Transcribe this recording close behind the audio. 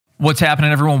What's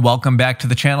happening, everyone? Welcome back to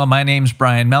the channel. My name's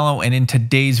Brian Mello, and in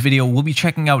today's video, we'll be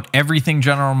checking out everything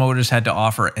General Motors had to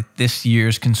offer at this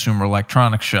year's Consumer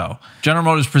Electronics Show. General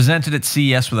Motors presented at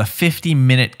CES with a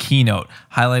 50-minute keynote,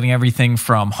 highlighting everything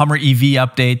from Hummer EV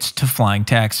updates to flying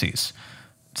taxis.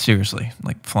 Seriously,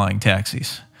 like flying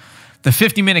taxis. The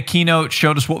 50-minute keynote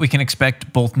showed us what we can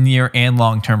expect both near and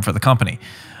long-term for the company.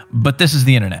 But this is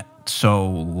the internet, so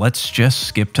let's just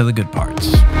skip to the good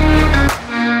parts.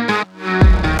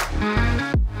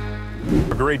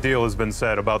 A great deal has been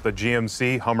said about the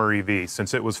GMC Hummer EV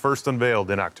since it was first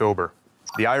unveiled in October.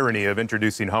 The irony of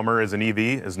introducing Hummer as an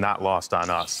EV is not lost on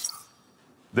us.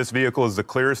 This vehicle is the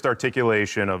clearest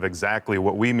articulation of exactly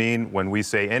what we mean when we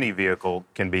say any vehicle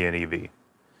can be an EV.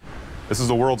 This is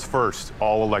the world's first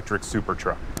all-electric super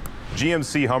truck.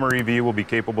 GMC Hummer EV will be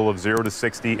capable of 0 to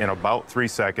 60 in about 3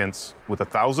 seconds with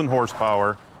 1,000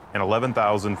 horsepower and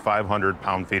 11,500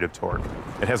 pound-feet of torque.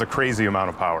 It has a crazy amount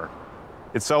of power.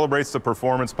 It celebrates the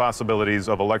performance possibilities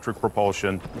of electric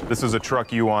propulsion. This is a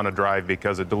truck you want to drive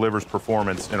because it delivers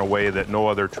performance in a way that no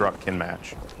other truck can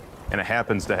match. And it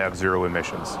happens to have 0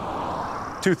 emissions.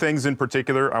 2 things in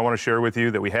particular I want to share with you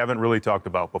that we haven't really talked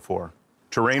about before.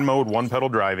 Terrain mode 1-pedal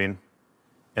driving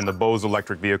and the Bose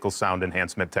electric vehicle sound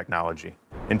enhancement technology.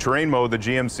 In terrain mode, the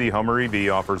GMC Hummer EV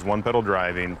offers 1-pedal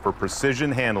driving for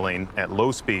precision handling at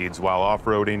low speeds while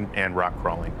off-roading and rock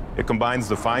crawling. It combines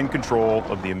the fine control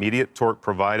of the immediate torque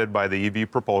provided by the EV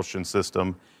propulsion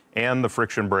system and the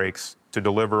friction brakes to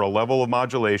deliver a level of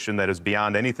modulation that is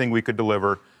beyond anything we could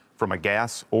deliver from a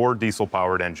gas or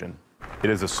diesel-powered engine. It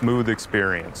is a smooth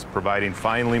experience, providing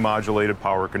finely modulated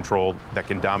power control that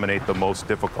can dominate the most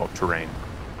difficult terrain.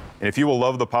 And if you will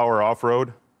love the power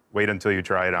off-road, wait until you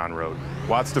try it on-road.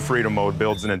 Watts to Freedom mode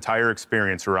builds an entire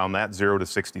experience around that 0 to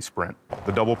 60 sprint.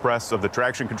 The double press of the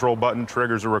traction control button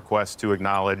triggers a request to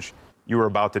acknowledge you are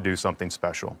about to do something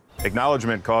special.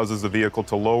 Acknowledgement causes the vehicle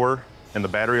to lower and the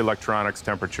battery electronics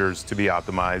temperatures to be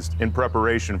optimized in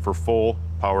preparation for full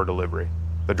power delivery.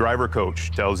 The driver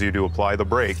coach tells you to apply the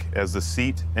brake as the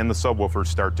seat and the subwoofer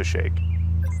start to shake.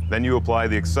 Then you apply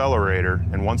the accelerator,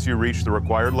 and once you reach the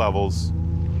required levels,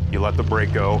 you let the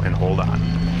brake go and hold on.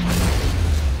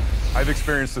 I've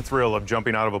experienced the thrill of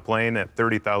jumping out of a plane at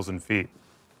 30,000 feet.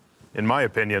 In my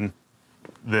opinion,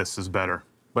 this is better.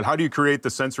 But how do you create the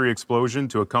sensory explosion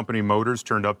to accompany motors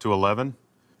turned up to 11?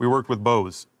 We worked with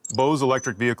Bose. Bose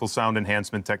electric vehicle sound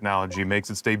enhancement technology makes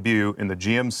its debut in the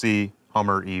GMC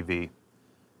Hummer EV. It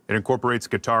incorporates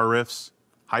guitar riffs,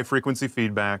 high-frequency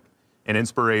feedback, and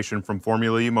inspiration from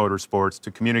Formula E motorsports to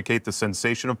communicate the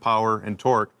sensation of power and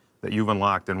torque that you've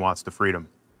unlocked in Watts to Freedom.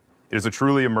 It is a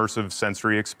truly immersive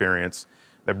sensory experience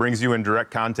that brings you in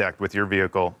direct contact with your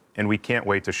vehicle, and we can't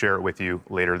wait to share it with you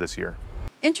later this year.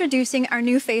 Introducing our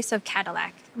new face of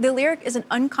Cadillac. The Lyriq is an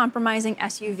uncompromising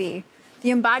SUV, the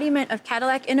embodiment of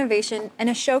Cadillac innovation and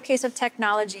a showcase of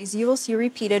technologies you will see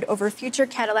repeated over future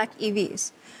Cadillac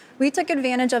EVs. We took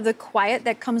advantage of the quiet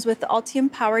that comes with the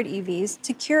Ultium-powered EVs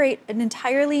to curate an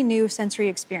entirely new sensory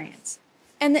experience,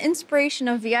 and the inspiration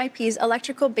of VIP's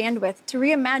electrical bandwidth to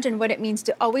reimagine what it means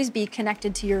to always be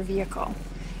connected to your vehicle.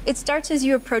 It starts as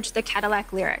you approach the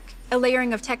Cadillac Lyriq, a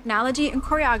layering of technology and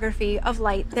choreography of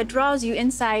light that draws you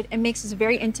inside and makes it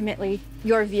very intimately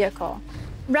your vehicle.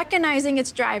 Recognizing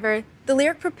its driver, the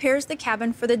Lyriq prepares the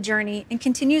cabin for the journey and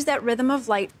continues that rhythm of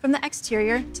light from the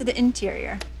exterior to the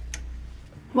interior.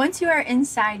 Once you are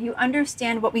inside, you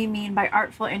understand what we mean by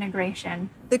artful integration.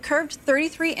 The curved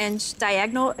 33-inch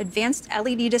diagonal advanced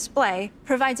LED display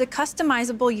provides a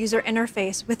customizable user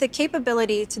interface with the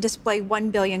capability to display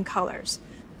 1 billion colors.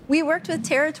 We worked with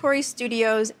Territory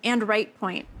Studios and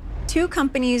RightPoint, 2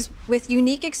 companies with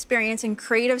unique experience in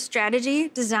creative strategy,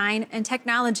 design, and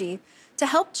technology to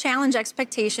help challenge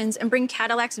expectations and bring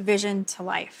Cadillac's vision to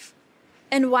life.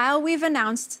 And while we've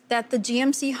announced that the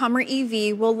GMC Hummer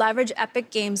EV will leverage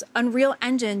Epic Games' Unreal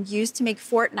Engine used to make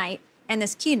Fortnite and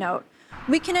this keynote,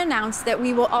 we can announce that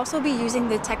we will also be using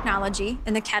the technology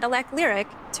in the Cadillac Lyriq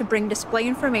to bring display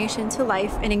information to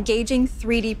life in engaging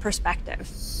 3D perspective.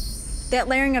 That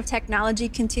layering of technology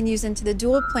continues into the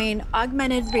dual-plane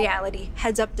augmented reality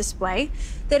heads-up display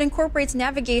that incorporates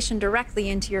navigation directly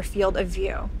into your field of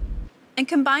view. And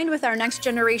combined with our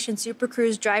next-generation Super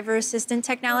Cruise driver assistant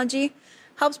technology,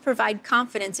 helps provide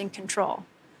confidence and control.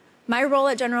 My role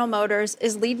at General Motors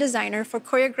is lead designer for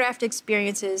choreographed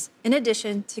experiences in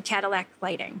addition to Cadillac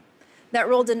lighting. That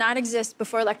role did not exist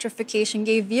before electrification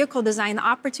gave vehicle design the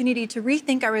opportunity to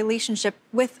rethink our relationship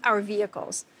with our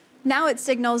vehicles. Now it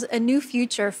signals a new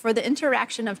future for the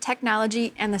interaction of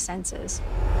technology and the senses.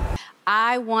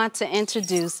 I want to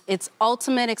introduce its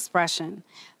ultimate expression,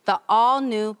 the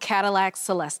all-new Cadillac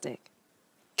Celestiq.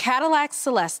 Cadillac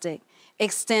Celestiq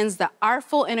extends the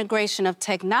artful integration of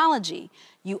technology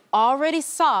you already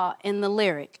saw in the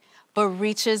Lyriq, but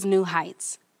reaches new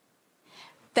heights.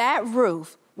 That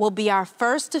roof will be our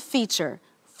first to feature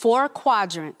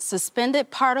 4-quadrant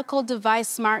suspended particle device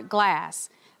smart glass,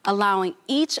 allowing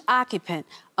each occupant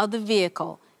of the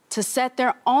vehicle to set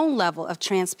their own level of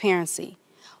transparency,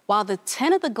 while the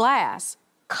tint of the glass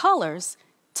colors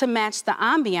to match the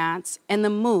ambiance and the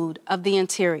mood of the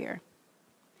interior.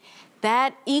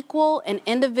 That equal and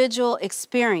individual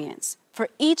experience for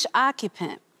each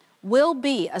occupant will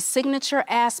be a signature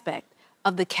aspect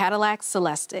of the Cadillac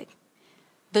Celestiq.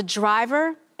 The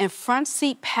driver and front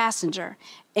seat passenger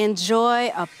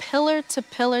enjoy a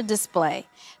pillar-to-pillar display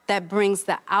that brings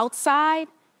the outside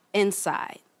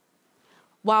inside,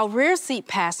 while rear seat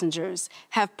passengers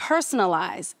have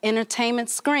personalized entertainment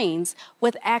screens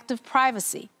with active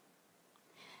privacy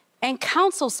and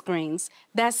console screens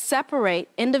that separate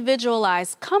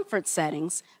individualized comfort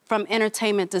settings from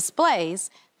entertainment displays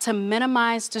to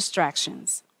minimize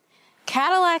distractions.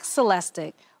 Cadillac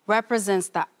Celestiq represents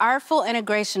the artful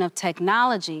integration of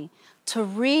technology to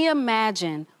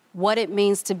reimagine what it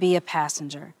means to be a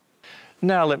passenger.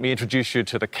 Now let me introduce you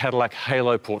to the Cadillac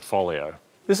Halo portfolio.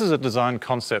 This is a design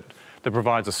concept that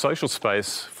provides a social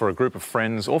space for a group of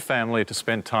friends or family to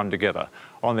spend time together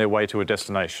on their way to a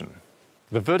destination.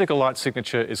 The vertical light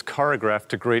signature is choreographed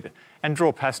to greet and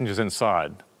draw passengers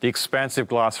inside. The expansive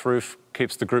glass roof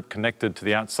keeps the group connected to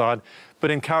the outside,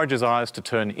 but encourages eyes to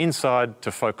turn inside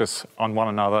to focus on one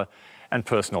another and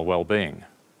personal well-being.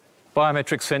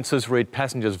 Biometric sensors read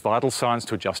passengers' vital signs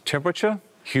to adjust temperature,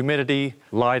 humidity,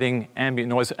 lighting, ambient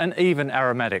noise, and even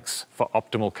aromatics for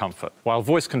optimal comfort, while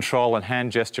voice control and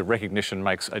hand gesture recognition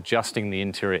makes adjusting the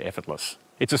interior effortless.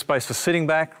 It's a space for sitting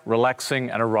back,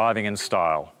 relaxing, and arriving in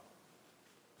style.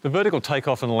 The vertical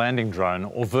takeoff and landing drone,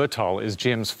 or VERTOL, is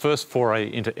GM's first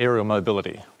foray into aerial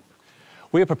mobility.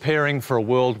 We are preparing for a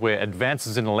world where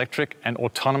advances in electric and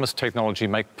autonomous technology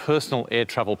make personal air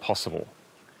travel possible.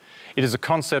 It is a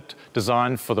concept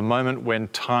designed for the moment when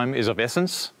time is of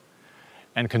essence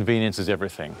and convenience is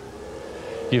everything.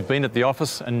 You've been at the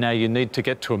office and now you need to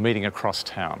get to a meeting across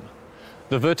town.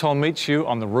 The VERTOL meets you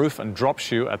on the roof and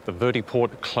drops you at the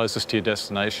vertiport closest to your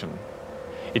destination.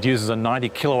 It uses a 90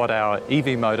 kilowatt-hour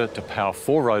EV motor to power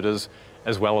 4 rotors,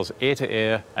 as well as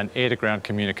air-to-air and air-to-ground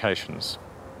communications.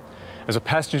 As a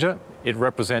passenger, it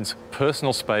represents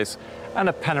personal space and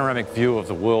a panoramic view of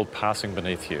the world passing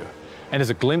beneath you, and is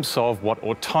a glimpse of what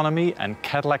autonomy and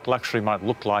Cadillac luxury might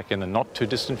look like in the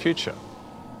not-too-distant future.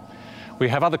 We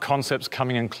have other concepts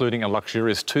coming, including a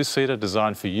luxurious 2-seater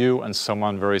designed for you and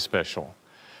someone very special,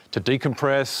 to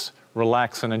decompress,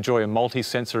 relax, and enjoy a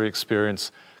multi-sensory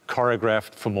experience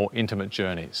choreographed for more intimate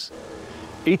journeys.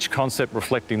 Each concept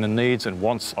reflecting the needs and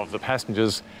wants of the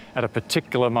passengers at a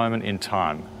particular moment in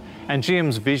time, and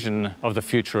GM's vision of the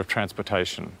future of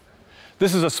transportation.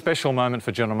 This is a special moment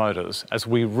for General Motors as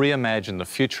we reimagine the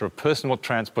future of personal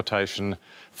transportation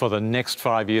for the next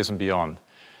 5 years and beyond,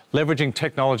 leveraging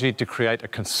technology to create a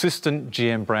consistent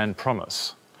GM brand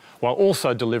promise, while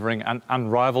also delivering an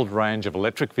unrivaled range of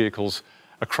electric vehicles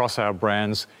across our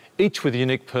brands, each with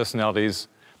unique personalities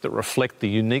that reflect the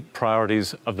unique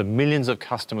priorities of the millions of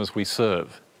customers we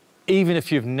serve. Even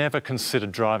if you've never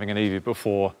considered driving an EV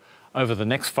before, over the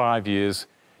next 5 years,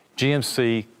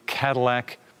 GMC,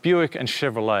 Cadillac, Buick and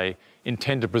Chevrolet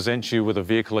intend to present you with a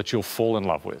vehicle that you'll fall in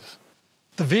love with.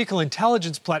 The Vehicle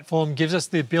Intelligence platform gives us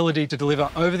the ability to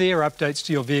deliver over-the-air updates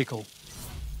to your vehicle.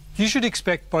 You should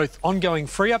expect both ongoing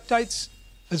free updates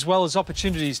as well as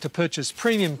opportunities to purchase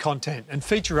premium content and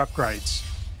feature upgrades,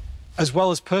 as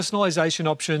well as personalisation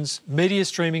options, media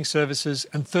streaming services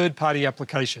and third-party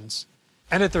applications.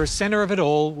 And at the centre of it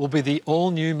all will be the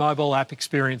all-new mobile app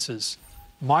experiences.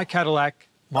 My Cadillac,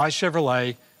 My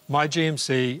Chevrolet, My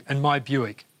GMC and My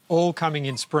Buick, all coming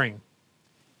in spring.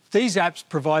 These apps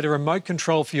provide a remote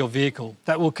control for your vehicle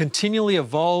that will continually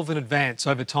evolve and advance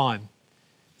over time.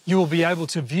 You will be able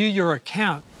to view your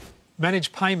account,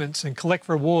 manage payments and collect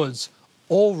rewards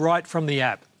all right from the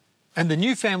app. And the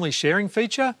new family sharing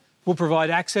feature will provide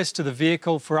access to the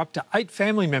vehicle for up to 8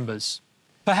 family members.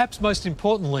 Perhaps most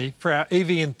importantly for our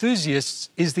EV enthusiasts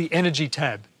is the Energy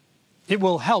tab. It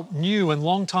will help new and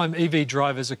long-time EV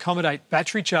drivers accommodate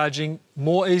battery charging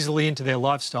more easily into their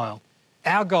lifestyle.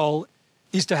 Our goal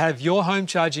is to have your home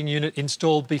charging unit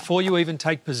installed before you even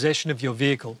take possession of your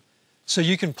vehicle, so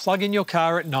you can plug in your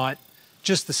car at night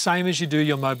just the same as you do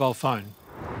your mobile phone.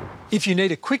 If you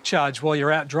need a quick charge while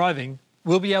you're out driving,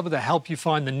 we'll be able to help you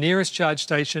find the nearest charge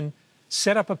station,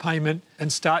 set up a payment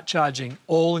and start charging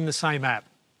all in the same app.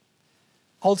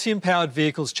 Ultium-powered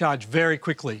vehicles charge very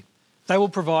quickly. They will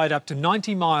provide up to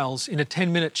 90 miles in a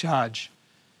 10-minute charge,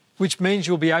 which means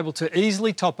you'll be able to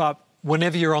easily top up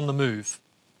whenever you're on the move.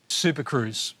 Super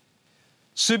Cruise.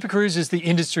 Super Cruise is the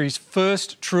industry's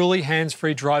first truly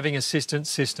hands-free driving assistance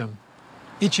system.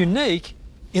 It's unique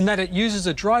in that it uses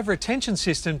a driver attention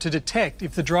system to detect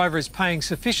if the driver is paying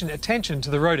sufficient attention to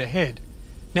the road ahead.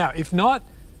 Now, if not,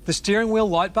 the steering wheel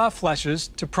light bar flashes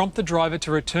to prompt the driver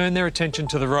to return their attention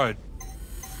to the road.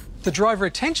 The driver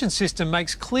attention system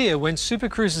makes clear when Super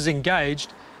Cruise is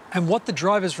engaged and what the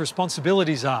driver's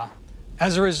responsibilities are.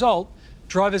 As a result,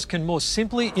 drivers can more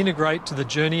simply integrate to the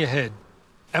journey ahead.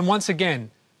 And once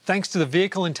again, thanks to the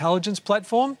Vehicle Intelligence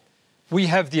Platform, we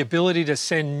have the ability to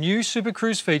send new Super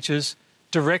Cruise features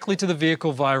directly to the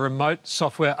vehicle via remote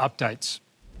software updates.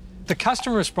 The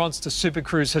customer response to Super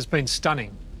Cruise has been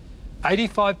stunning.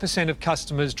 85% of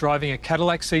customers driving a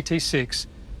Cadillac CT6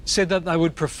 said that they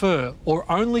would prefer or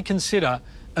only consider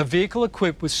a vehicle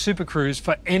equipped with Super Cruise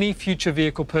for any future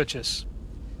vehicle purchase.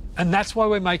 And that's why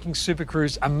we're making Super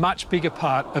Cruise a much bigger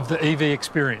part of the EV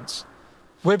experience.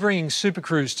 We're bringing Super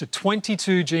Cruise to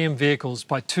 22 GM vehicles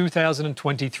by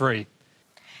 2023.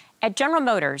 At General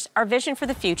Motors, our vision for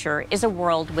the future is a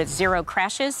world with zero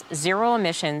crashes, zero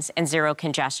emissions, and zero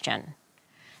congestion.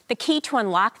 The key to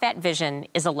unlock that vision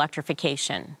is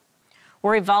electrification.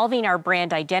 We're evolving our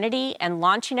brand identity and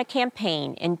launching a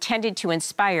campaign intended to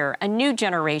inspire a new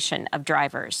generation of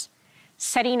drivers,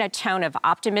 setting a tone of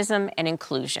optimism and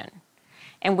inclusion.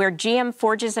 And where GM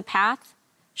forges a path,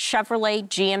 Chevrolet,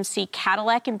 GMC,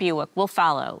 Cadillac, and Buick will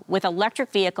follow with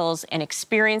electric vehicles and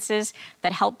experiences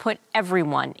that help put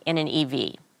everyone in an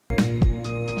EV.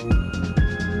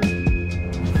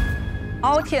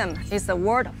 Ultium is the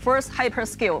world's first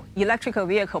hyperscale electric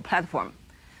vehicle platform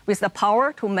with the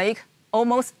power to make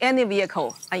almost any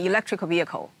vehicle an electric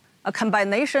vehicle. A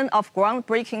combination of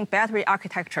groundbreaking battery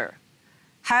architecture,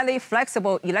 highly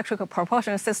flexible electrical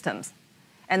propulsion systems,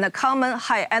 and a common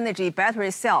high-energy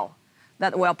battery cell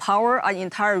that will power an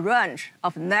entire range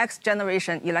of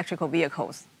next-generation electrical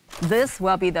vehicles. This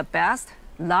will be the best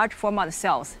large-format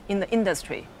cells in the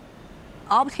industry,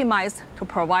 optimized to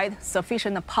provide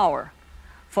sufficient power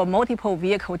for multiple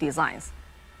vehicle designs.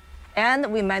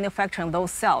 And we manufacture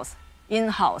those cells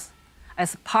in-house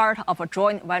as part of a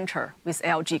joint venture with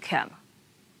LG Chem.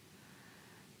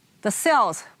 The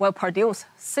cells will produce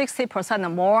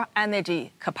 60% more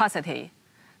energy capacity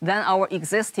than our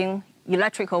existing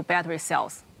electrical battery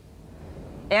cells,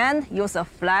 and use a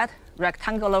flat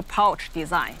rectangular pouch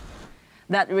design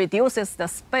that reduces the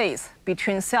space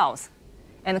between cells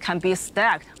and can be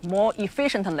stacked more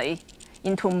efficiently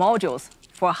into modules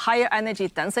for higher energy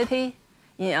density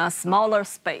in a smaller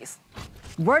space.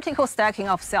 Vertical stacking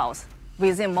of cells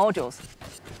within modules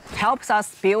helps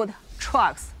us build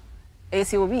trucks,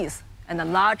 SUVs,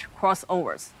 and large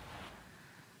crossovers.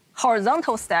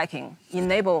 Horizontal stacking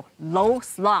enables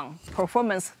low-slung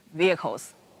performance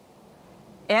vehicles.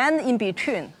 And in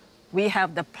between, we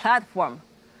have the platform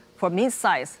for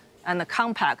mid-size and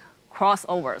compact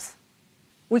crossovers.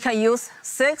 We can use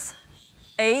 6,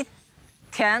 8,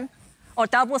 10, or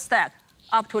double stack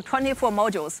up to 24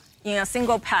 modules in a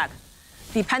single pack,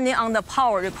 depending on the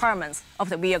power requirements of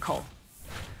the vehicle.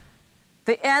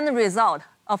 The end result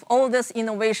of all these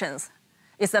innovations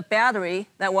is a battery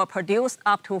that will produce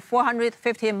up to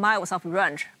 450 miles of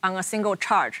range on a single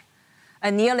charge,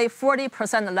 and nearly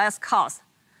 40% less cost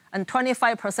and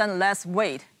 25% less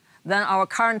weight than our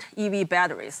current EV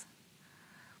batteries.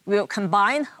 We'll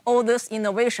combine all these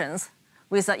innovations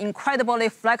with an incredibly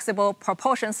flexible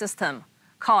propulsion system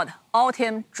called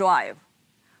Ultium Drive,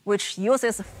 which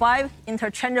uses 5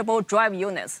 interchangeable drive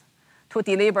units to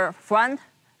deliver front,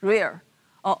 rear,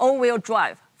 or all-wheel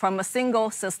drive from a single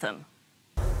system.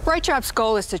 BrightDrop's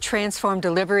goal is to transform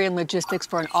delivery and logistics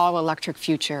for an all-electric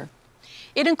future.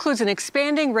 It includes an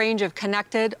expanding range of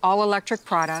connected, all-electric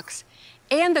products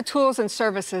and the tools and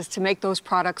services to make those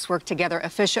products work together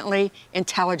efficiently,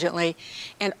 intelligently,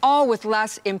 and all with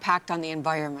less impact on the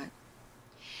environment.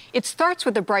 It starts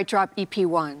with the BrightDrop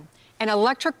EP1, an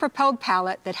electric-propelled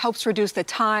pallet that helps reduce the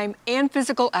time and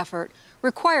physical effort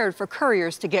required for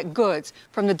couriers to get goods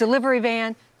from the delivery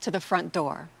van to the front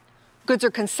door. Goods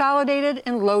are consolidated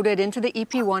and loaded into the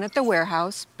EP1 at the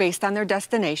warehouse based on their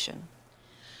destination.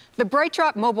 The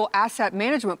BrightDrop mobile asset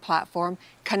management platform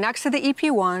connects to the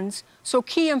EP1s so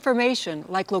key information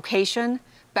like location,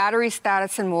 battery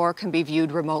status, and more can be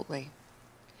viewed remotely.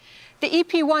 The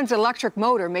EP1's electric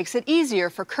motor makes it easier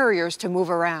for couriers to move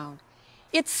around.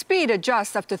 Its speed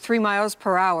adjusts up to 3 miles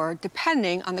per hour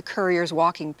depending on the courier's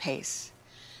walking pace.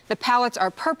 The pallets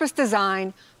are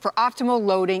purpose-designed for optimal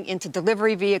loading into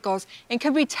delivery vehicles and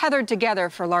can be tethered together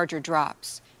for larger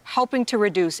drops. helping to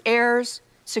reduce errors,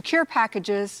 secure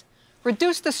packages,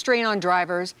 reduce the strain on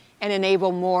drivers, and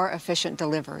enable more efficient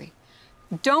delivery.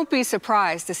 Don't be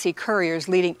surprised to see couriers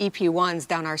leading EP1s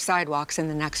down our sidewalks in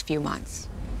the next few months.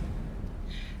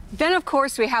 Then, of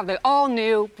course, we have the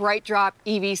all-new BrightDrop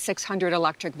EV600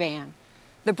 electric van.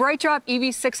 The BrightDrop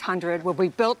EV600 will be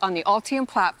built on the Ultium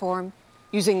platform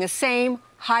using the same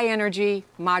high-energy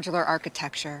modular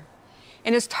architecture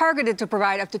and is targeted to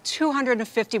provide up to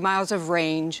 250 miles of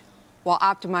range while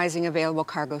optimizing available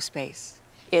cargo space.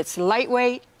 It's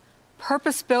lightweight,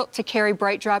 purpose-built to carry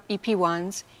BrightDrop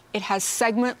EP1s. It has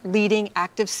segment-leading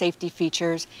active safety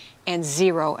features and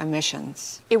 0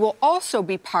 emissions. It will also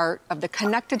be part of the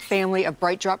connected family of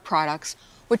BrightDrop products,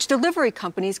 which delivery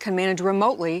companies can manage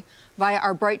remotely via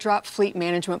our BrightDrop fleet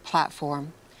management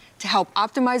platform to help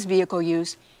optimize vehicle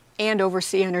use and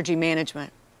oversee energy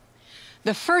management.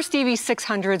 The first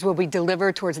EV600s will be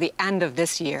delivered towards the end of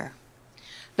this year.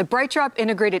 The BrightDrop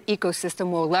integrated ecosystem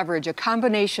will leverage a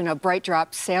combination of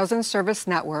BrightDrop's sales and service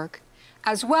network,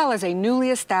 as well as a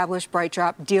newly established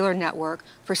BrightDrop dealer network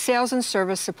for sales and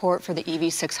service support for the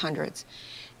EV600s.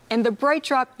 And the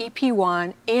BrightDrop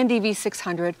EP1 and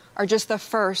EV600 are just the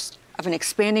first of an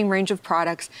expanding range of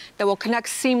products that will connect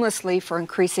seamlessly for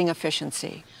increasing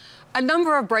efficiency. A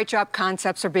number of BrightDrop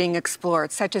concepts are being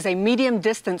explored, such as a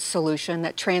medium-distance solution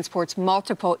that transports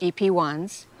multiple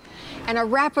EP1s, and a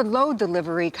rapid load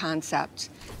delivery concept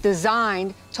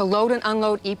designed to load and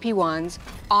unload EP1s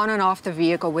on and off the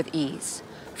vehicle with ease,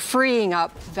 freeing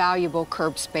up valuable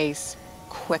curb space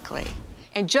quickly.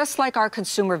 And just like our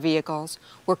consumer vehicles,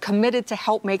 we're committed to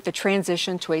help make the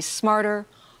transition to a smarter,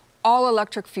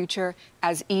 all-electric future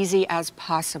as easy as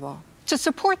possible. To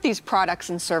support these products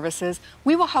and services,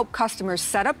 we will help customers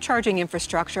set up charging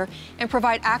infrastructure and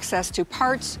provide access to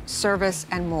parts, service,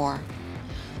 and more.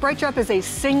 BrightDrop is a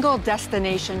single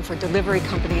destination for delivery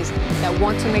companies that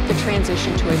want to make the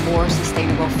transition to a more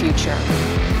sustainable future.